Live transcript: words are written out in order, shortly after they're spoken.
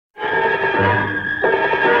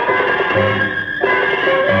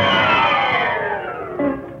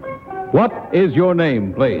What is your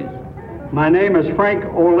name, please? My name is Frank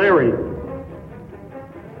O'Leary.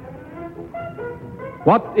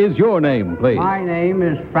 What is your name, please? My name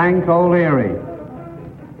is Frank O'Leary.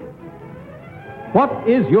 What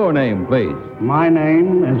is your name, please? My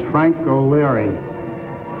name is Frank O'Leary.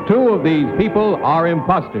 Two of these people are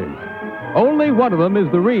imposters. Only one of them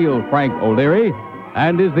is the real Frank O'Leary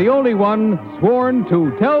and is the only one sworn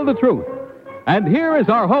to tell the truth. And here is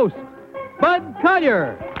our host, Bud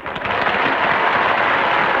Collier.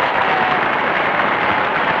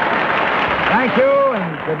 Thank you,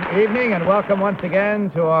 and good evening, and welcome once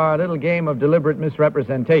again to our little game of deliberate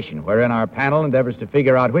misrepresentation, wherein our panel endeavors to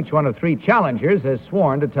figure out which one of three challengers has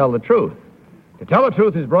sworn to tell the truth. To Tell the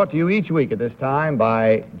Truth is brought to you each week at this time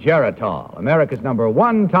by Geritol, America's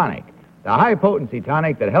 #1 tonic, the high-potency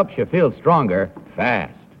tonic that helps you feel stronger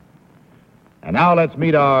fast. And now let's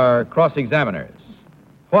meet our cross-examiners.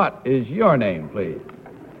 What is your name, please?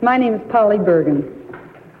 My name is Polly Bergen.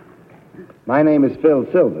 My name is Phil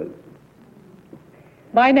Silvers.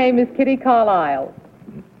 My name is Kitty Carlisle.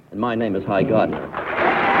 And my name is Gardner.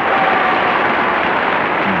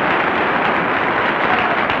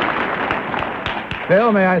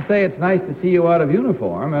 Phil, may I say it's nice to see you out of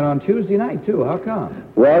uniform, and on Tuesday night, too. How come?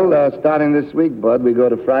 Well, starting this week, Bud, we go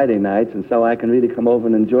to Friday nights, and so I can really come over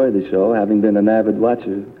and enjoy the show, having been an avid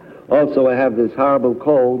watcher. Also, I have this horrible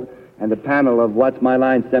cold, and the panel of What's My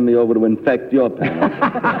Line sent me over to infect your panel.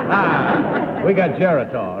 We got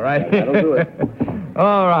Geritol, right? That'll do it.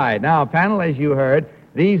 All right. Now, panel, as you heard,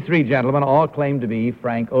 these three gentlemen all claim to be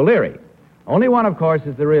Frank O'Leary. Only one, of course,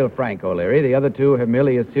 is the real Frank O'Leary. The other two have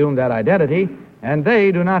merely assumed that identity, and they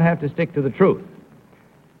do not have to stick to the truth.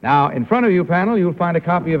 Now, in front of you, panel, you'll find a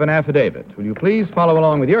copy of an affidavit. Will you please follow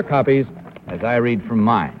along with your copies as I read from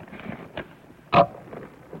mine?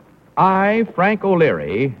 I, Frank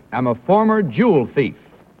O'Leary, am a former jewel thief.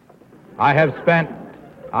 I have spent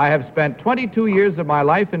 22 years of my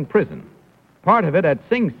life in prison. Part of it at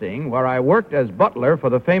Sing Sing, where I worked as butler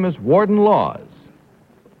for the famous Warden Laws.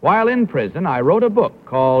 While in prison, I wrote a book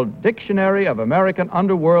called Dictionary of American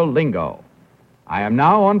Underworld Lingo. I am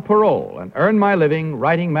now on parole and earn my living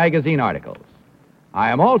writing magazine articles.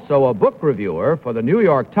 I am also a book reviewer for the New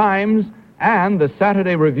York Times and the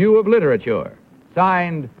Saturday Review of Literature.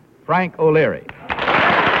 Signed, Frank O'Leary.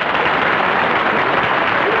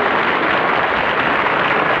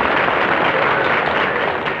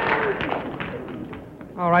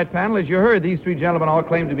 All right, panel, as you heard, these three gentlemen all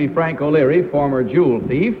claim to be Frank O'Leary, former jewel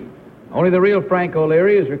thief. Only the real Frank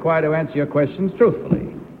O'Leary is required to answer your questions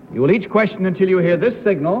truthfully. You will each question until you hear this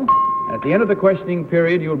signal. At the end of the questioning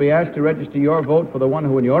period, you will be asked to register your vote for the one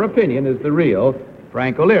who, in your opinion, is the real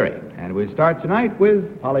Frank O'Leary. And we'll start tonight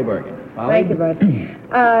with Polly Bergen. Polly? Thank you, Bud.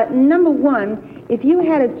 Number one, if you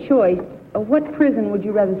had a choice, what prison would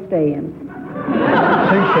you rather stay in?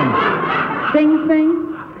 Sing Sing.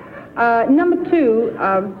 Number two,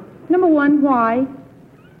 number one, why?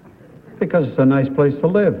 Because it's a nice place to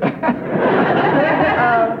live.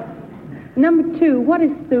 Number two, what is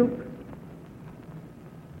soup?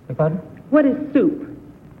 Pardon? What is soup?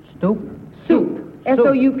 Soup? Soup.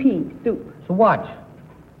 S-O-U-P, soup. So what?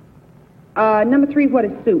 Number three, what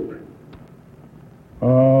is soup?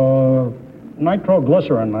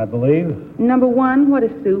 Nitroglycerin, I believe. Number one, what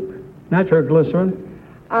is soup? Nitroglycerin.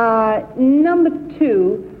 Number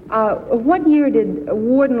two, what year did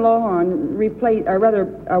Warden Lawhorn replace, or rather,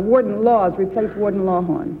 Warden Laws replace Warden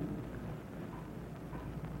Lawhorn?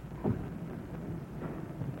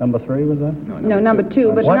 Number three, was that? No, number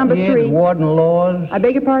two, but What number year three. did Warden Laws... I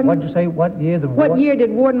beg your pardon? What'd you say? What year the... What year did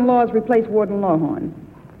Warden Laws replace Warden Lawhorn?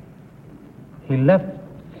 He left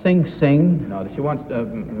Sing Sing. No, she wants,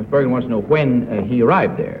 Miss Bergen wants to know when he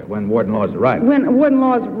arrived there, when Warden Laws arrived. When Warden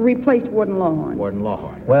Laws replaced Warden Lawhorn? Warden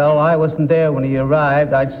Lawhorn. Well, I wasn't there when he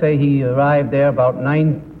arrived. I'd say he arrived there about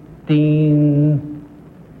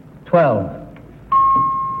 1912.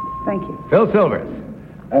 Thank you. Phil Silvers.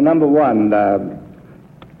 Number one,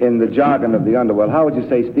 in the jargon of the underworld, how would you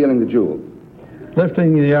say stealing the jewel?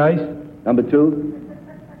 Lifting the ice. Number two,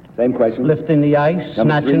 same question. Lifting the ice,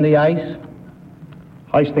 Number snatching three. the ice.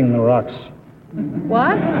 Heisting the rocks.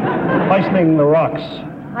 What? Heisting the rocks.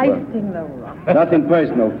 Heisting the rock. Nothing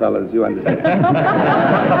personal, fellas, you understand.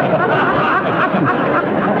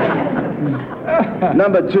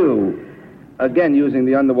 Number two, again using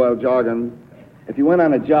the underworld jargon, if you went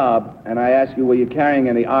on a job and I asked you, were you carrying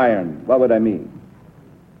any iron, what would I mean?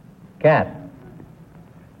 Cat.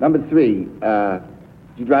 Number three, did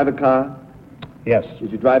you drive a car? Yes.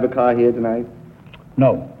 Did you drive a car here tonight?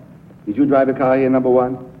 No. Did you drive a car here, number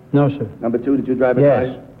one? No, sir. Number 2, did you drive a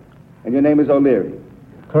Yes. car? And your name is O'Leary.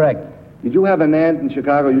 Correct. Did you have an aunt in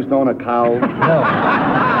Chicago who used to own a cow? No.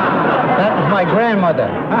 That was my grandmother.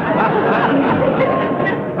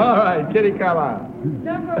 All right, Kitty Carlisle.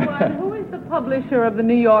 Number 1, who is the publisher of the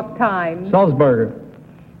New York Times? Salzburger.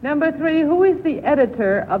 Number 3, who is the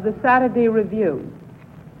editor of the Saturday Review?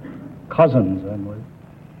 Cousins, I believe.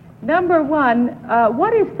 Number 1,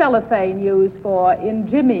 what is cellophane used for in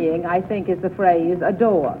jimmying, I think is the phrase, a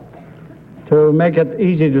door? To make it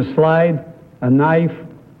easy to slide, a knife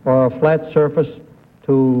or a flat surface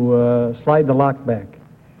to slide the lock back.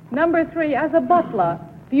 Number 3, as a butler,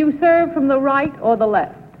 do you serve from the right or the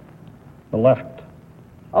left? The left.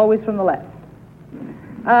 Always from the left.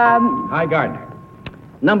 Hi, Gardner.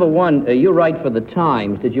 Number 1, you write for the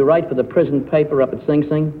Times. Did you write for the prison paper up at Sing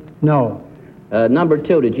Sing? No. Number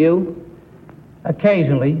 2, did you?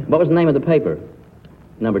 Occasionally. What was the name of the paper?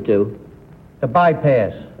 Number 2. The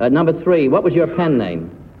bypass. Number 3, what was your pen name?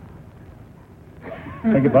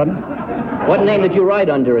 Beg your pardon? What name did you write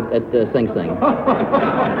under at Sing Sing?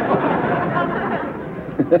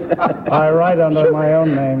 I write under my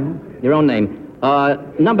own name. Your own name.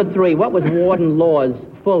 Number 3, what was Warden Law's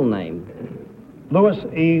full name? Louis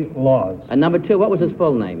E. Laws. And number 2, what was his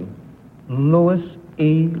full name? Louis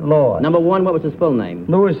E. Laws. Number 1, what was his full name?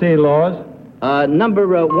 Louis E. Laws. Number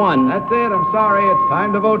 1. That's it. I'm sorry. It's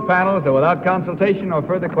time to vote, panel. So without consultation or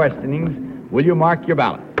further questionings, will you mark your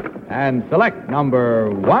ballot? And select number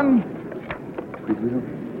 1,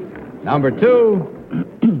 number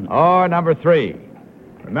 2, or number 3.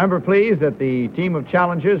 Remember, please, that the team of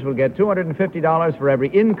challengers will get $250 for every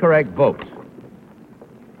incorrect vote.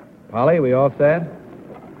 Polly, we all set?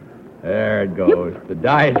 There it goes. The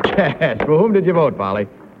die is cast. For whom did you vote, Polly?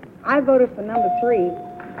 I voted for number 3.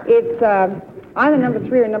 It's either number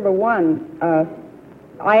 3 or number 1.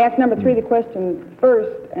 I asked number 3 the question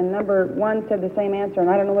first, and number 1 said the same answer, and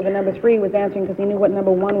I don't know whether number 3 was answering because he knew what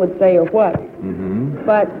number 1 would say or what. Mm-hmm.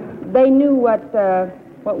 But they knew what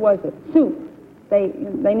was it? Soup. They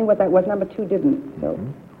knew what that was. Number 2 didn't. So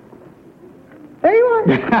there you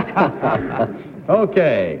are.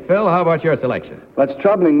 Okay. Phil, how about your selection? What's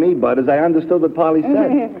troubling me, Bud, is I understood what Polly said.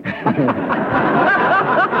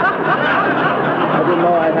 I didn't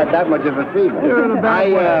know I had that much of a fever. You're in a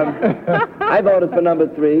bad way. I voted for number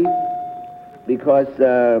 3 because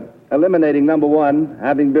eliminating number 1,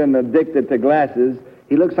 having been addicted to glasses,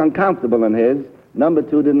 he looks uncomfortable in his. Number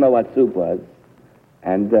 2 didn't know what soup was.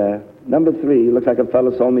 And number 3 looks like a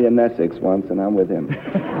fellow sold me an Essex once, and I'm with him.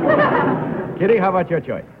 Kitty, how about your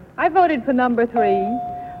choice? I voted for number 3.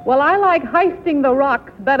 Well, I like heisting the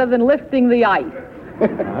rocks better than lifting the ice.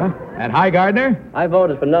 And hi, Gardner? I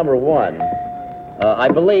voted for number 1. I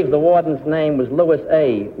believe the warden's name was Louis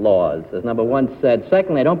A. Laws, as number 1 said.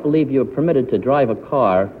 Secondly, I don't believe you are permitted to drive a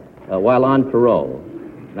car while on parole.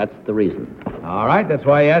 That's the reason. All right, that's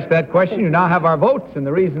why I asked that question. You now have our votes, and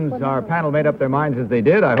the reasons our panel made up their minds as they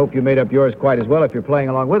did. I hope you made up yours quite as well if you're playing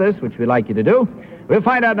along with us, which we'd like you to do. We'll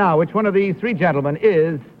find out now which one of these 3 gentlemen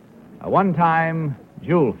is a one-time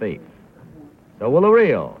jewel thief. So will the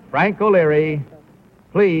real Frank O'Leary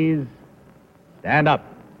please stand up?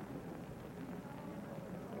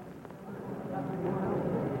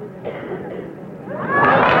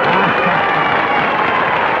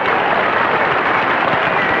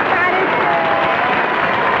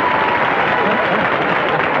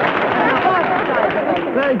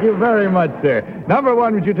 Thank you very much, sir. Number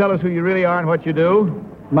 1, would you tell us who you really are and what you do?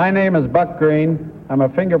 My name is Buck Green. I'm a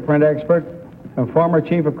fingerprint expert and former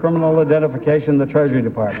chief of criminal identification in the Treasury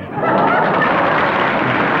Department.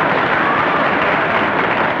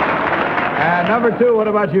 And number 2, what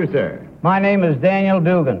about you, sir? My name is Daniel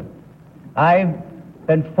Dugan. I've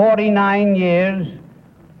been 49 years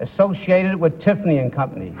associated with Tiffany and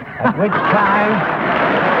Company, at which time...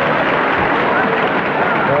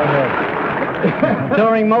 Go ahead.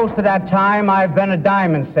 During most of that time, I've been a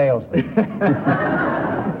diamond salesman.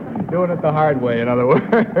 Doing it the hard way, in other words.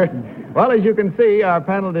 Well, as you can see, our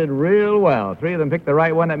panel did real well. 3 of them picked the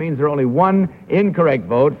right one. That means there are only 1 incorrect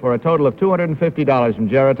vote for a total of $250 from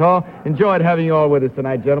Geritol. Enjoyed having you all with us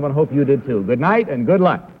tonight, gentlemen. Hope you did, too. Good night and good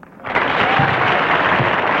luck.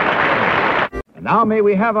 And now may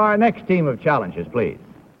we have our next team of challengers, please.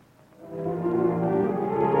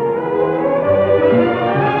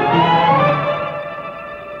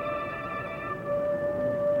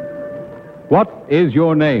 What is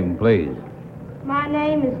your name, please? My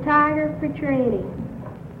name is Tiger Petrenie.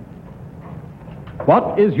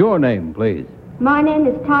 What is your name, please? My name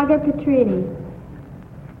is Tiger Petrenie.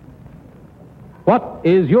 What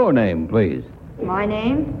is your name, please? My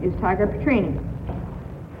name is Tiger Petrenie.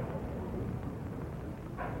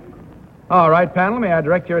 All right, panel, may I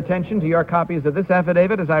direct your attention to your copies of this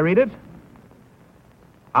affidavit as I read it?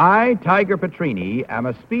 I, Tiger Petrenie, am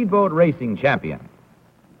a speedboat racing champion.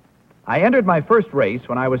 I entered my first race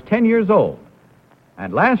when I was 10 years old,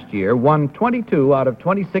 and last year won 22 out of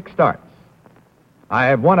 26 starts. I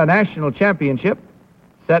have won a national championship,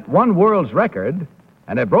 set one world's record,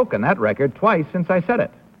 and have broken that record twice since I set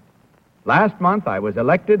it. Last month, I was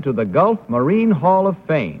elected to the Gulf Marine Hall of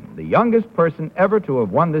Fame, the youngest person ever to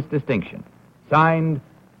have won this distinction. Signed,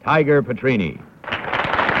 Tiger Petrenie.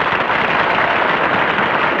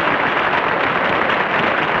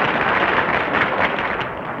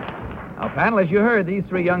 Now, panel, as you heard, these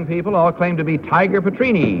three young people all claim to be Tiger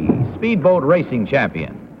Petrenie, speedboat racing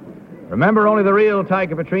champion. Remember, only the real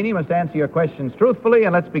Tiger Petrenie must answer your questions truthfully,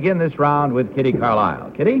 and let's begin this round with Kitty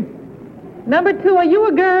Carlisle. Kitty? Number 2, are you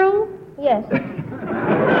a girl? Yes. If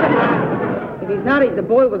he's not, the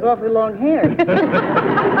boy was awfully long-haired.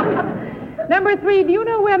 Number 3, do you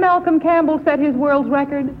know where Malcolm Campbell set his world's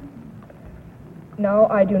record? No,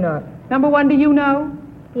 I do not. Number 1, do you know?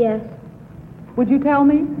 Yes. Would you tell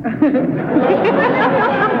me?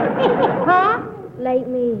 Huh? Lake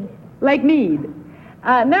Mead. Lake Mead.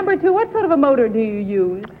 Number 2, what sort of a motor do you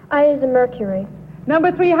use? I use a Mercury.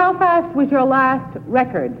 Number 3, how fast was your last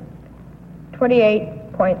record?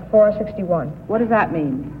 28.461. What does that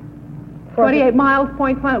mean? 28 miles,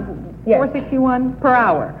 point 461 per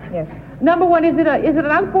hour. Yes. Number 1, is it an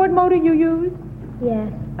outboard motor you use?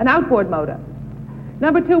 Yes. An outboard motor.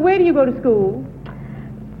 Number 2, where do you go to school?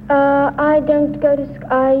 I don't go to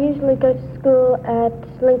school. I usually go to school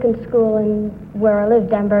at Lincoln School where I live,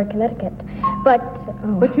 down Bergen, Connecticut.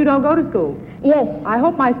 But you don't go to school? Yes. I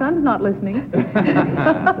hope my son's not listening.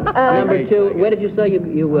 Number 2, where did you say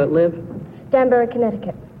you live? Danbury,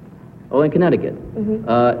 Connecticut. Oh, in Connecticut.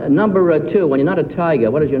 Mm-hmm. Number 2, when you're not a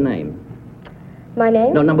tiger, what is your name? My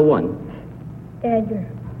name? No, number 1. Edgar.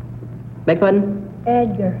 Beg pardon?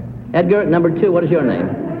 Edgar. Edgar. Number 2, what is your name?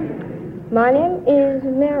 My name is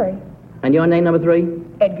Mary. And your name, number 3?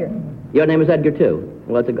 Edgar. Your name is Edgar, too.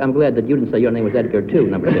 Well, I'm glad that you didn't say your name was Edgar, too,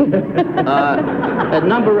 number 2.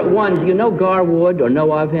 Number 1, do you know Garwood or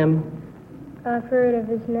know of him? I've heard of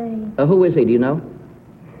his name. Who is he, do you know?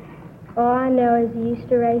 All I know is he used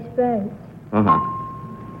to race boats. Uh-huh.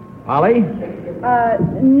 Polly?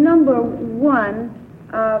 Number 1,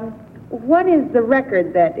 what is the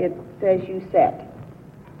record that it says you set?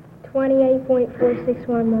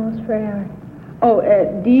 28.461 miles per hour. Oh,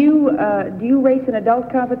 do you race in adult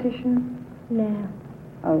competition? No.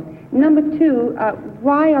 Oh. Number 2,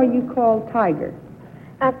 why are you called Tiger?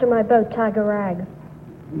 After my boat, Tiger Rag.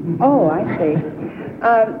 Oh, I see.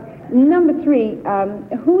 Number 3,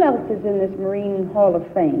 who else is in this Marine Hall of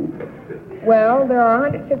Fame? Well, there are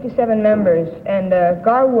 157 members, and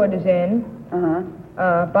Garwood is in. Uh-huh.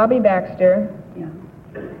 Bobby Baxter. Yeah.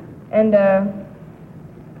 And,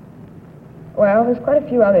 well, there's quite a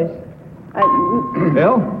few others.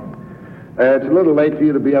 Bill? It's a little late for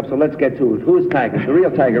you to be up, so let's get to it. Who's Tiger? The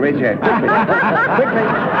real Tiger. Raise your hand. Quickly.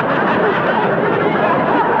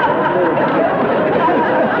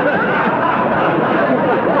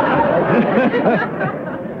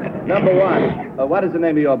 Number 1, what is the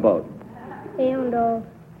name of your boat? Hound Dog.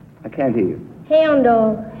 I can't hear you. Hound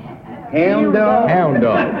Dog. Hound Dog? Hound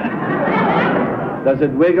dog. Does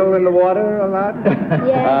it wiggle in the water a lot?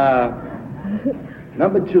 Yes.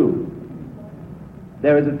 Number 2,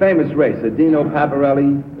 there is a famous racer, Dino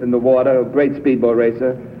Paparelli, in the water, a great speedboat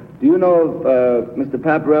racer. Do you know if Mr.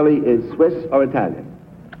 Paparelli is Swiss or Italian?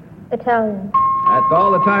 Italian. That's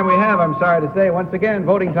all the time we have, I'm sorry to say. Once again,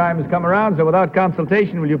 voting time has come around, so without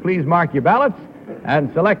consultation, will you please mark your ballots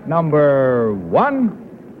and select number 1,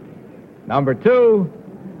 number 2,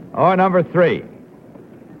 or number 3?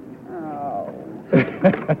 Oh.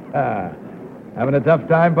 Having a tough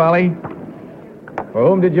time, Polly? For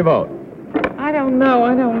whom did you vote? I don't know.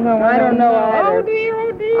 I don't know either. Oh, dear,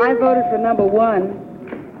 oh, dear. I voted for number 1,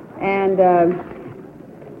 and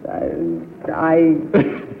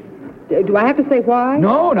do I have to say why?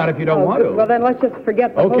 No, not if you don't want to. Well, then let's just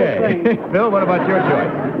forget the whole thing. Okay. Bill, what about your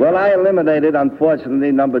choice? Well, I eliminated,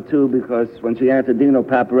 unfortunately, number 2, because when she answered Dino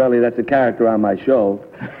Paparelli, that's a character on my show.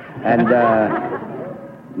 And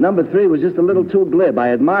number 3 was just a little too glib.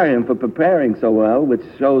 I admire him for preparing so well, which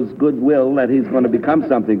shows goodwill that he's going to become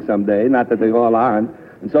something someday, not that they all aren't.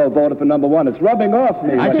 And so I voted for number 1. It's rubbing off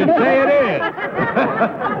me. I should say it is.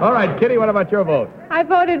 All right, Kitty, what about your vote? I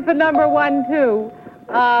voted for number 1, too.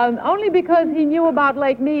 Only because he knew about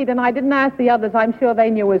Lake Mead, and I didn't ask the others. I'm sure they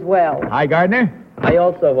knew as well. Hi, Gardner. I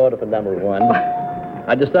also voted for number 1.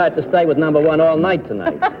 I decided to stay with number one all night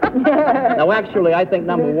tonight. No, actually, I think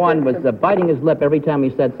number one was biting his lip every time he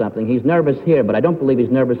said something. He's nervous here, but I don't believe he's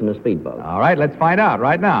nervous in the speedboat. All right, let's find out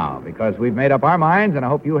right now, because we've made up our minds, and I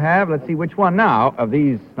hope you have. Let's see which one now of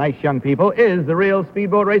these nice young people is the real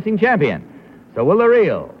speedboat racing champion. So will the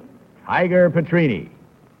real Tiger Petrenie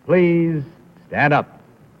please stand up?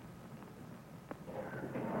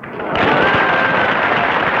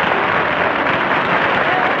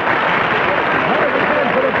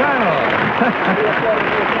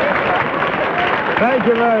 Thank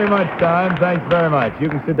you very much, Don. Thanks very much. You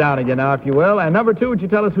can sit down again now, if you will. And number two, would you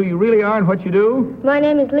tell us who you really are and what you do? My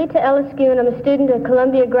name is Lita Elliskew, and I'm a student at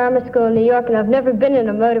Columbia Grammar School in New York, and I've never been in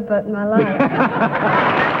a motorboat in my life. And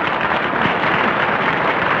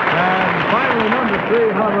finally, number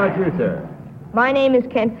three, how about you, sir? My name is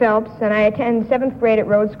Kent Phelps, and I attend 7th grade at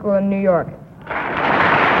Road School in New York.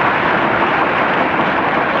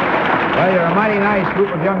 Well, you're a mighty nice group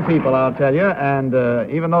of young people, I'll tell you. And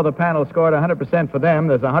even though the panel scored 100% for them,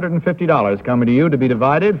 there's $150 coming to you to be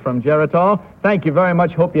divided from Geritol. Thank you very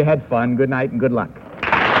much. Hope you had fun. Good night and good luck.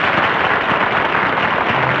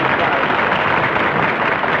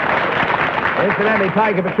 Incidentally,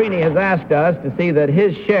 Tiger Petrenie has asked us to see that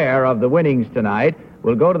his share of the winnings tonight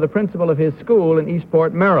will go to the principal of his school in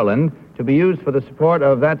Eastport, Maryland, to be used for the support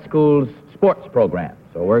of that school's sports program.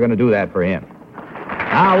 So we're going to do that for him.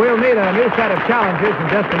 Now, we'll meet a new set of challengers in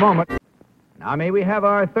just a moment. Now, may we have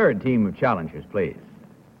our third team of challengers, please?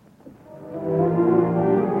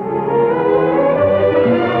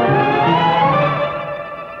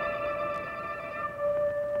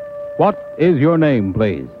 What is your name,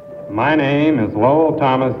 please? My name is Lowell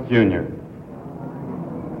Thomas, Jr.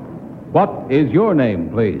 What is your name,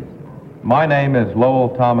 please? My name is Lowell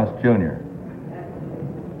Thomas, Jr.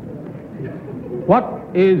 What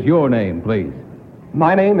is your name, please?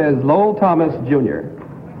 My name is Lowell Thomas, Jr.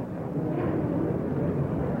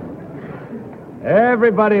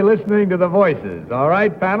 Everybody listening to the voices. All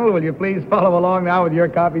right, panel, will you please follow along now with your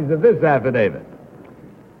copies of this affidavit?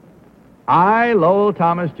 I, Lowell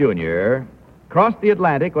Thomas, Jr., crossed the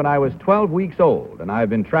Atlantic when I was 12 weeks old, and I've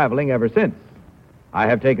been traveling ever since. I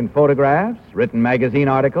have taken photographs, written magazine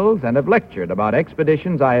articles, and have lectured about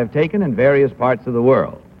expeditions I have taken in various parts of the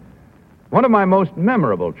world. One of my most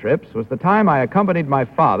memorable trips was the time I accompanied my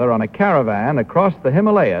father on a caravan across the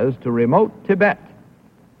Himalayas to remote Tibet.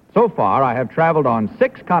 So far, I have traveled on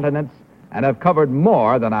 6 continents and have covered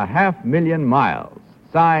more than 500,000 miles.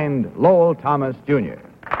 Signed, Lowell Thomas, Jr.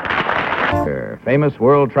 Famous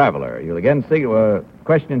world traveler. You'll again see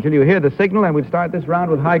question until you hear the signal, and we'll start this round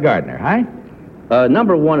with High Gardner, huh?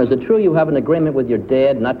 Number one, is it true you have an agreement with your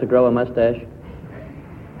dad not to grow a mustache?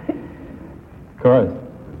 Of course.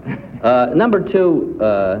 Number two,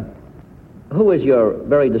 who is your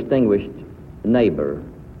very distinguished neighbor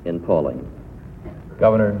in Pauling?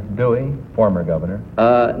 Governor Dewey, former governor.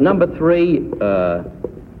 Number three,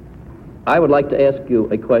 I would like to ask you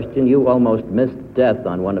a question. You almost missed death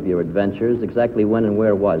on one of your adventures. Exactly when and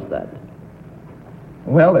where was that?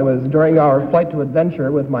 Well, it was during our flight to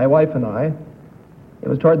adventure with my wife and I. It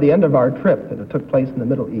was toward the end of our trip, and it took place in the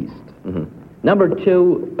Middle East. Mm-hmm. Number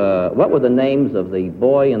two, what were the names of the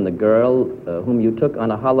boy and the girl whom you took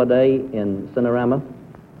on a holiday in Cinerama?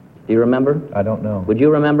 Do you remember? I don't know. Would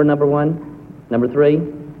you remember number one? Number three?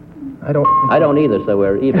 I don't either, so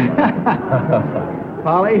we're even.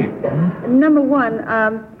 Polly? Number one,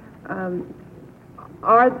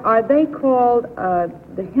 are they called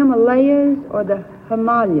the Himalayas or the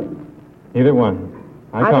Himalayas? Either one.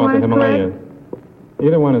 I call it the Himalayas.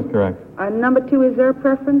 Either one is correct. Number two, is there a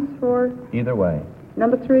preference for? Either way.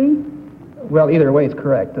 Number three? Well, either way is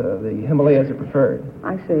correct. The Himalayas are preferred.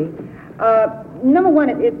 I see. Number one,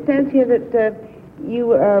 it says here that you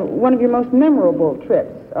one of your most memorable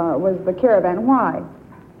trips was the caravan. Why?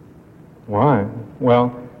 Why?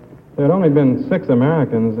 Well, there had only been 6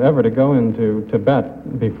 Americans ever to go into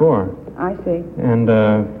Tibet before. I see. And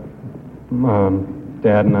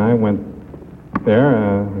Dad and I went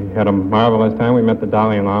there. We had a marvelous time. We met the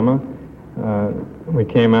Dalai Lama. We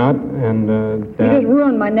came out, and Dad... You just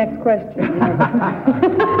ruined my next question.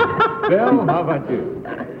 Bill, how about you?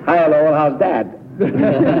 Hi, Lowell. How's Dad?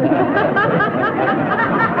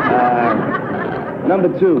 Number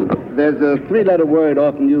two, there's a 3-letter word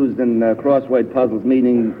often used in crossword puzzles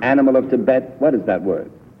meaning animal of Tibet. What is that word?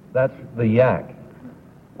 That's the yak.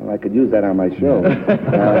 Well, I could use that on my show.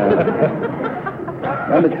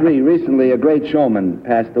 Number three, recently a great showman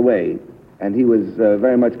passed away, and he was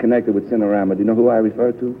very much connected with Cinerama. Do you know who I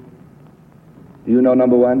refer to? Do you know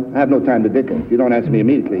number one? I have no time to dicker. If you don't answer me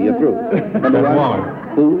immediately, you're through. Number one? Waller.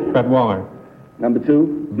 Who? Fred Waller. Number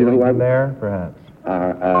two? Do you know who I'm there, perhaps.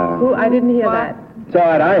 Who? I didn't hear that. So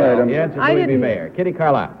I heard him. The answer I will be didn't- Mayor. Kitty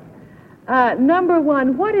Carlisle. Number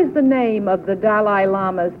one, what is the name of the Dalai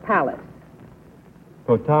Lama's palace?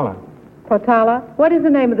 Potala. Potala. What is the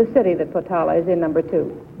name of the city that Potala is in, number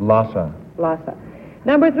two? Lhasa. Lhasa.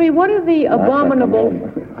 Number three, what are the abominable...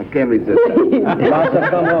 I can't resist that. Lhasa,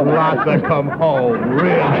 come home. Lhasa, come home.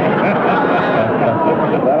 Really?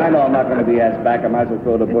 Well, I know I'm not going to be asked back. I might as well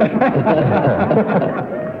throw the book.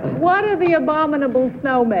 What are the abominable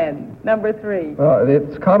snowmen? Number three.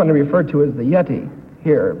 It's commonly referred to as the Yeti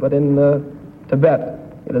here, but in Tibet,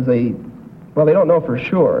 it is well, they don't know for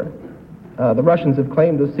sure. The Russians have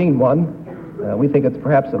claimed to have seen one. We think it's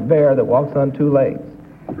perhaps a bear that walks on two legs.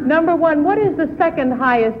 Number one, what is the second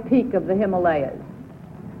highest peak of the Himalayas?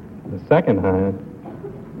 The second highest.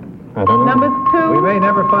 I don't know. Number two. We may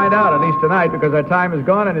never find out, at least tonight, because our time is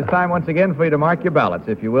gone, and it's time once again for you to mark your ballots,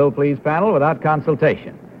 if you will, please, panel, without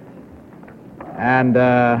consultation. And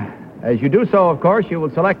as you do so, of course, you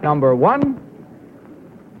will select number one,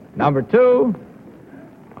 number two,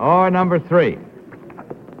 or number three.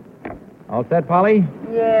 All set, Polly?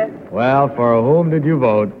 Yes. Well, for whom did you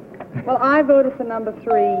vote? Well, I voted for number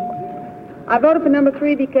three. I voted for number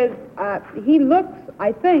three because he looks,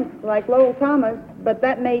 I think, like Lowell Thomas, but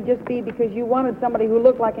that may just be because you wanted somebody who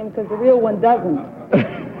looked like him because the real one doesn't.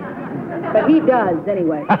 But he does,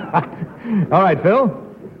 anyway. All right, Phil?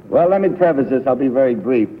 Well, let me preface this. I'll be very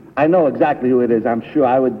brief. I know exactly who it is, I'm sure.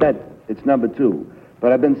 I would bet it's number two.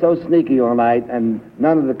 But I've been so sneaky all night, and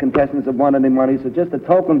none of the contestants have won any money, so just a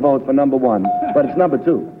token vote for number one. But it's number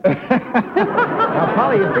two. Now,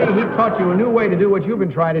 Polly, you see, he taught you a new way to do what you've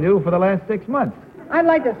been trying to do for the last 6 months. I'd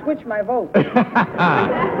like to switch my vote. Kitty,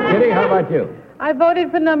 how about you? I voted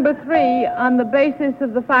for number three on the basis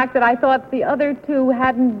of the fact that I thought the other two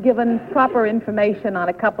hadn't given proper information on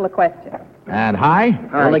a couple of questions. And High?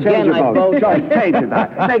 Well, again, I vote... Change it.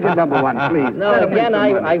 Make it number one, please. No, again,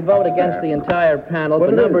 I vote against the entire panel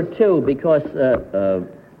for number two because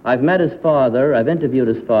I've met his father, I've interviewed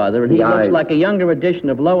his father, and he looks like a younger edition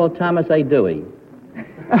of Lowell Thomas A. Dewey.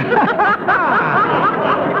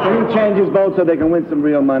 Can he change his vote so they can win some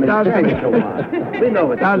real money? Sounds Change it, come on. We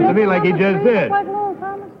know it. Sounds to me like he just did. Like Lowell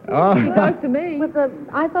Thomas? Oh. He does to me.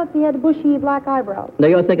 I thought he had bushy black eyebrows. No,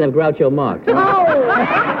 you're thinking of Groucho Marx.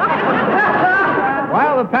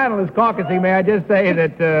 While the panel is caucusing, may I just say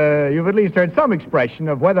that you've at least heard some expression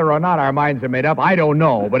of whether or not our minds are made up. I don't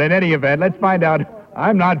know, but in any event, let's find out.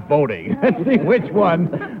 I'm not voting. Let's see which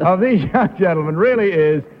one of these young gentlemen really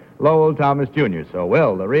is Lowell Thomas Jr. So,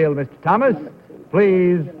 will the real Mr. Thomas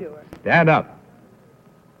please stand up?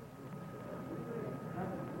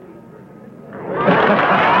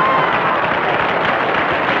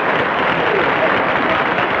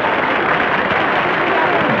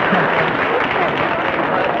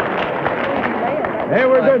 They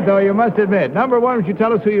were good, though, you must admit. Number one, would you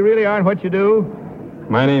tell us who you really are and what you do?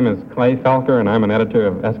 My name is Clay Felker, and I'm an editor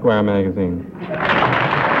of Esquire magazine.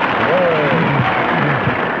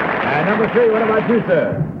 And number three, what about you,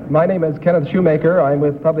 sir? My name is Kenneth Shoemaker. I'm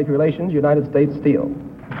with Public Relations, United States Steel.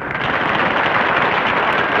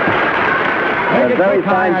 Make it very quick,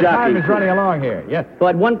 fine our jockey. time is running along here. Yes.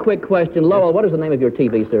 But one quick question. Lowell, what is the name of your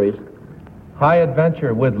TV series? High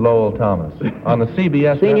Adventure with Lowell Thomas on the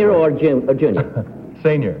CBS Senior network. or junior?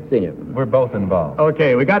 Senior. Senior. We're both involved.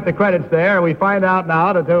 Okay, we got the credits there. We find out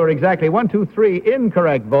now that there were exactly 3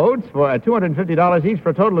 incorrect votes for $250 each for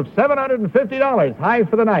a total of $750. High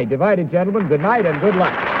for the night. Divided, gentlemen. Good night and good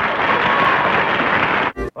luck.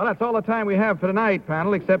 Well, that's all the time we have for tonight,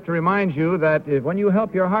 panel, except to remind you that when you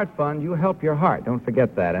help your heart fund, you help your heart. Don't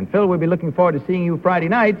forget that. And, Phil, we'll be looking forward to seeing you Friday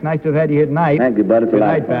night. Nice to have had you here tonight. Thank you, Bud. It's a Good lot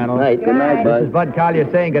night, of fun. panel. Good night, Bud. This is Bud Collier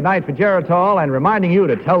saying good night for Geritol and reminding you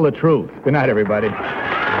to tell the truth. Good night, everybody. To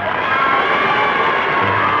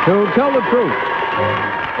Tell the Truth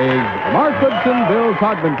is a Mark Goodson, Bill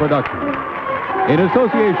Codman production in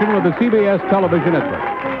association with the CBS Television Network.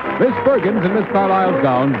 Miss Bergen's and Miss Carlisle's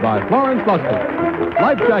gowns by Florence Lustig.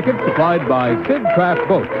 Life jackets supplied by Sid Craft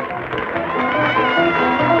Boats.